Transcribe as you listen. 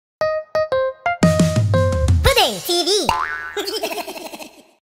Hey, TV!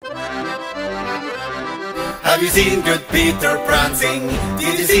 Have you seen good Peter prancing?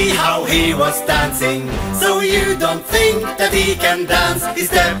 Did you see how he was dancing? So you don't think that he can dance? His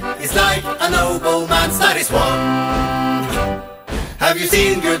step is like a nobleman's, that is one. Have you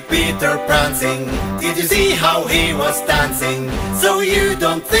seen good Peter prancing? Did you see how he was dancing? So you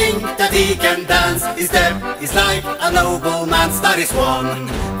don't think that he can dance? His step is like a nobleman's, that is one.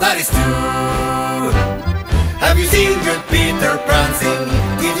 That is two. Have you seen good Peter prancing?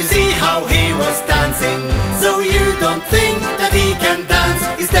 Did you see how he was dancing? So you don't think that he can dance?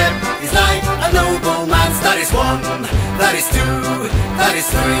 His step is like a nobleman's, that is one. That is two. That is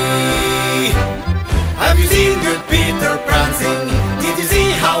three. Have you seen good Peter prancing? Did you see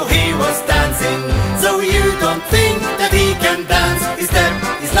how he was dancing? So you don't think that he can dance? His step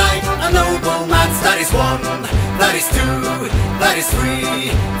is like a nobleman's, that is one. That is two. That is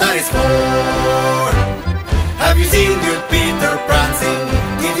three. That is four. Have you seen good Peter prancing?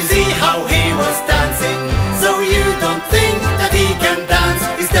 Did you see how he was dancing? So you don't think that he can dance?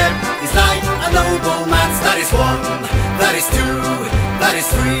 His step is like a nobleman's, that is one. That is two. That is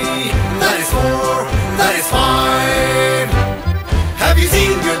three. That is four. That is five. Have you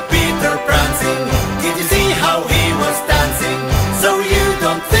seen good Peter prancing? Did you see how he was dancing? So you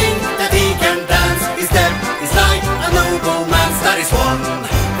don't think that he can dance? His step is like a nobleman's, that is one.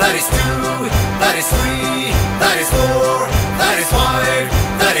 That is two. That is three. That is four. That is five.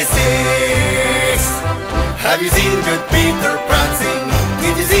 That is six. Have you seen